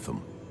do with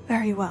them.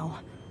 Very well.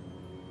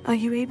 Are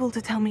you able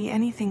to tell me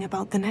anything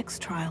about the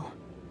next trial?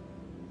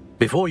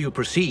 Before you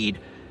proceed,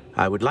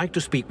 I would like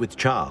to speak with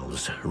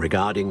Charles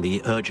regarding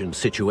the urgent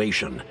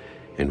situation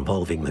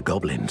involving the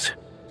goblins.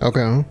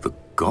 Okay. The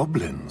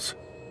goblins?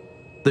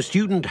 The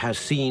student has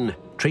seen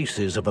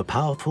traces of a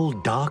powerful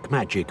dark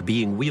magic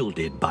being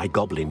wielded by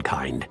goblin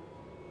kind.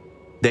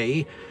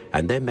 They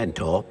and their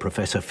mentor,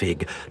 Professor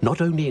Fig, not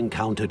only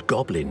encountered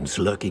goblins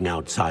lurking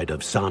outside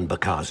of San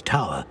Bakar's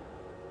tower,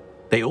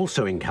 they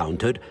also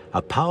encountered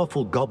a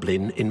powerful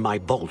goblin in my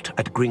vault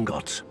at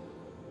Gringotts.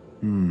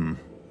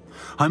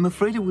 I'm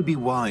afraid it would be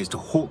wise to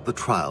halt the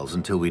trials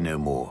until we know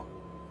more.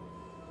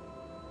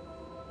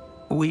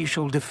 We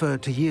shall defer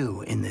to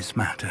you in this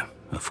matter,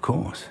 of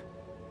course.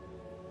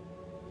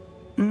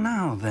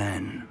 Now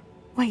then...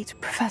 Wait,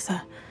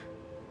 Professor.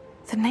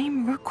 The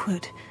name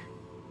Rookwood.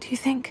 Do you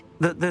think...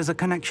 that there's a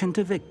connection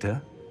to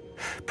Victor?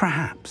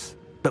 Perhaps,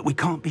 but we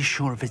can't be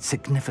sure of its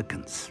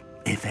significance,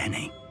 if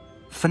any.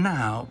 For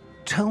now,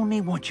 tell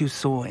me what you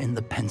saw in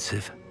the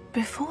Pensive.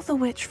 Before the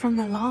witch from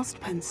the last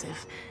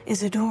Pensive,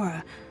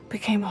 Isadora,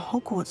 became a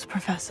Hogwarts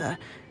professor,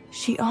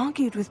 she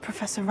argued with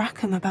Professor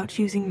Rackham about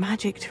using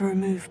magic to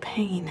remove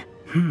pain.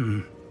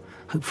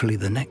 Hopefully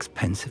the next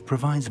Pensive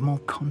provides more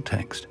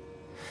context.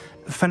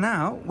 For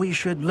now, we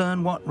should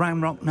learn what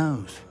Ranrock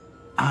knows.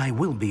 I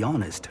will be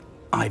honest,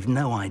 I've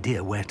no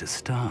idea where to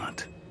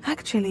start.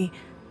 Actually,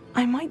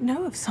 I might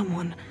know of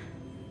someone.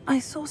 I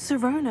saw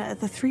Sirona at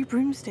the Three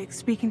Broomsticks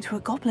speaking to a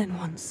goblin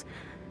once.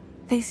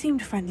 They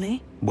seemed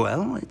friendly.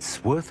 Well,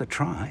 it's worth a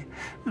try.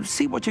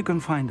 See what you can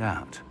find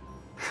out.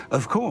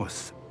 Of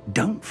course,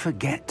 don't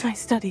forget... My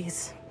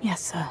studies, yes,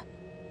 sir.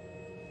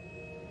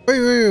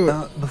 Wait.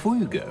 Before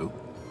you go...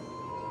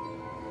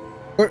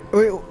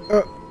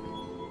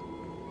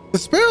 The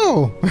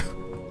spell!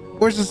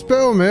 Where's the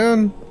spell,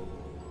 man?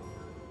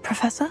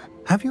 Professor?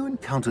 Have you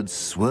encountered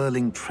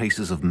swirling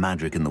traces of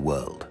magic in the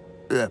world?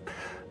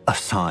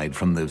 Aside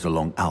from those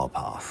along our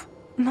path?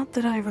 Not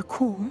that I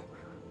recall.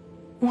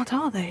 What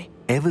are they?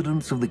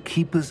 Evidence of the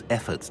Keeper's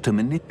efforts to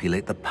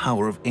manipulate the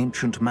power of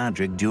ancient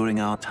magic during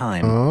our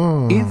time.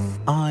 Oh. If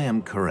I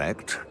am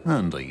correct,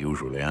 and I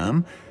usually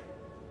am,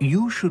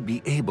 you should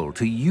be able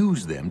to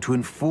use them to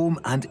inform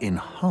and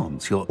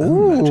enhance your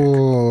own magic.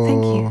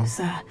 Thank you,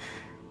 sir.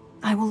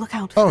 I will look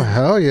out for Oh, them.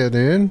 hell yeah,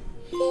 dude.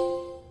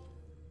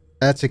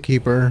 That's a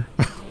keeper.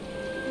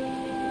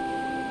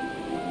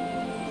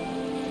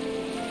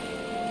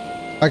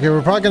 Okay,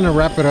 we're probably gonna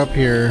wrap it up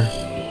here.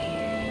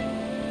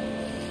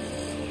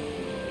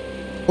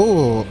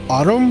 Oh,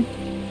 autumn?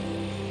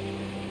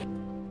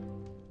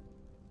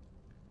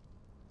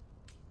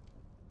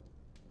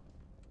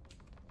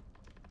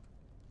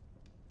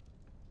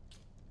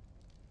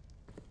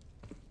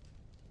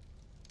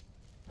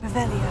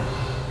 Revelio.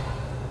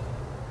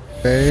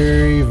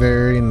 Very,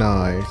 very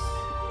nice.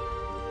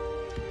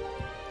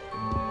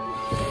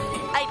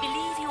 I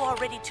believe you are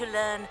ready to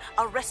learn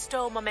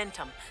Arresto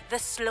Momentum, the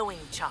slowing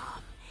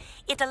charm.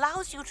 It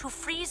allows you to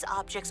freeze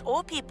objects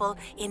or people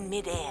in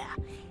midair.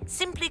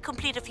 Simply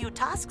complete a few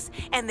tasks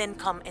and then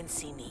come and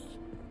see me.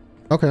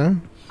 Okay.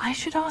 I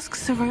should ask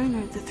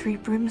Serona of the Three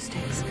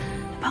Broomsticks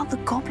about the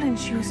goblin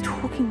she was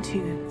talking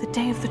to the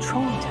day of the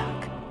troll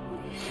attack.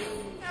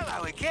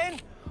 Hello again.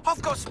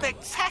 I've got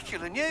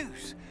spectacular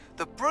news.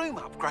 The broom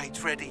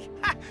upgrade's ready.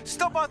 Ha,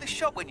 stop by the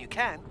shop when you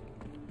can.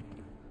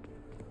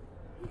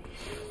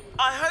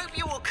 I hope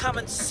you will come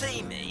and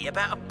see me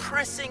about a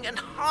pressing and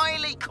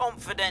highly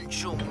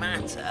confidential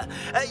matter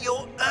at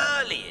your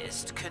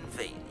earliest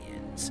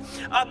convenience.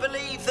 I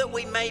believe that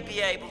we may be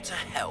able to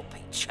help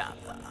each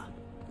other.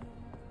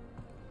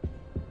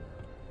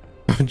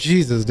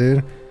 Jesus,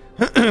 dude.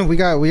 we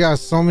got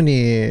so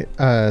many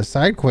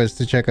side quests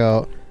to check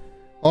out.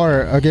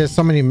 Or I guess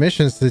so many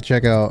missions to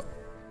check out.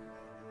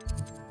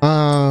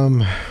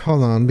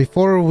 Hold on.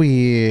 Before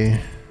we...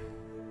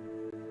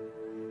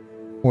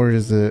 Where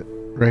is it?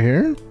 Right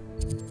here?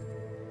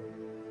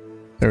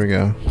 There we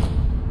go.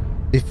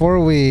 Before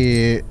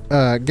we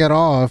get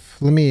off,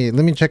 let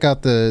me check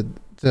out the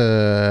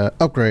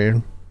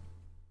upgrade.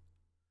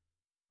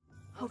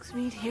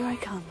 Hogsmeade, here I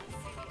come.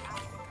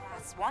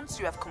 Once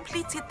you have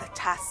completed the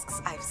tasks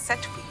I've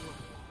set for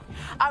you,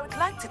 I would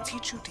like to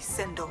teach you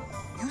Descendo,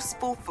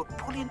 useful for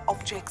pulling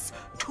objects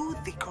to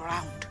the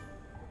ground.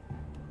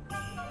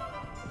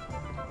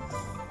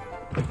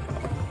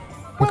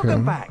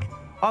 Welcome back.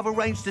 I've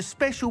arranged a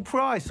special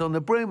price on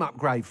the broom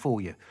upgrade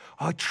for you.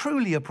 I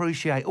truly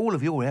appreciate all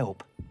of your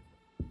help.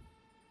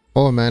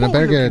 Oh man, I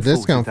better get a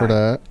discount for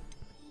that.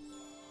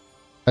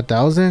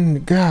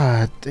 1,000?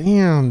 God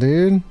damn,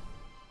 dude.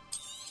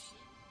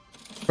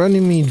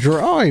 Running me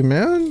dry,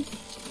 man.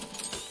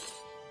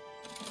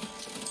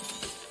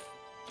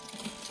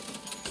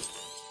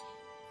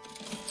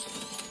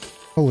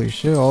 Holy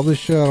shit, all this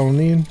shit I don't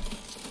need.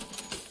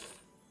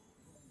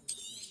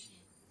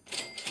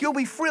 You'll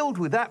be thrilled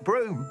with that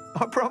broom,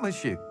 I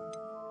promise you.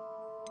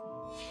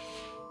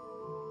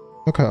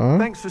 Okay.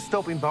 Thanks for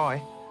stopping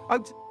by.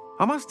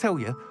 I must tell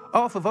you,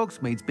 half of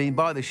Hogsmeade's been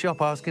by the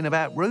shop asking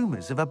about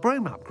rumours of a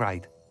broom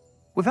upgrade.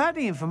 Without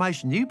the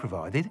information you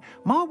provided,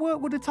 my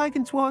work would have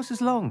taken twice as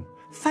long.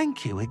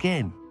 Thank you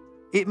again.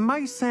 It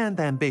may sound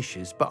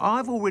ambitious, but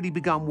I've already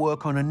begun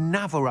work on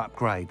another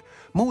upgrade,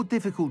 more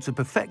difficult to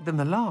perfect than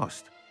the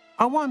last.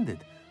 I wondered,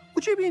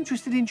 would you be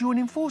interested in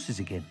joining forces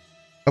again?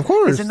 Of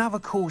course. There's another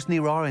course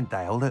near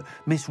Arendelle that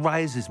Miss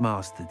Reyes has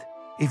mastered.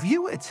 If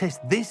you were to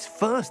test this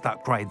first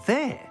upgrade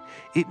there,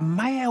 it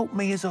may help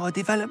me as I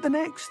develop the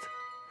next.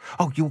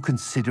 Oh, you'll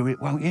consider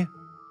it, won't you?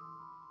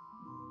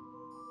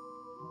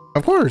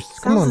 Of course.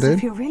 Come on, Sounds as dude.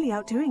 if you're really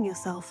outdoing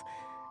yourself.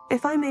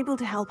 If I'm able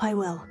to help, I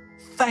will.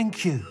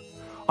 Thank you.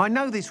 I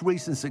know this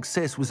recent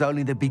success was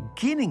only the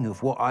beginning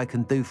of what I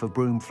can do for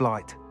broom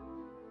flight.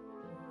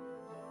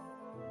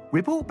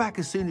 Report back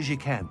as soon as you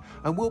can,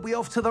 and we'll be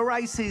off to the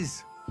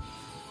races.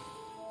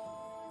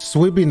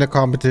 Sweeping the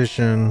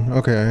competition.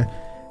 Okay.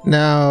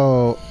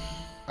 Now,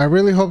 I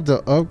really hope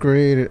the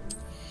upgrade,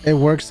 it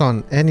works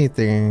on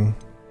anything.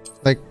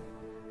 Like,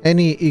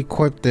 any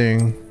equipped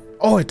thing.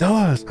 Oh, it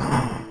does.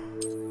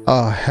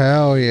 Oh,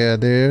 hell yeah,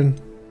 dude.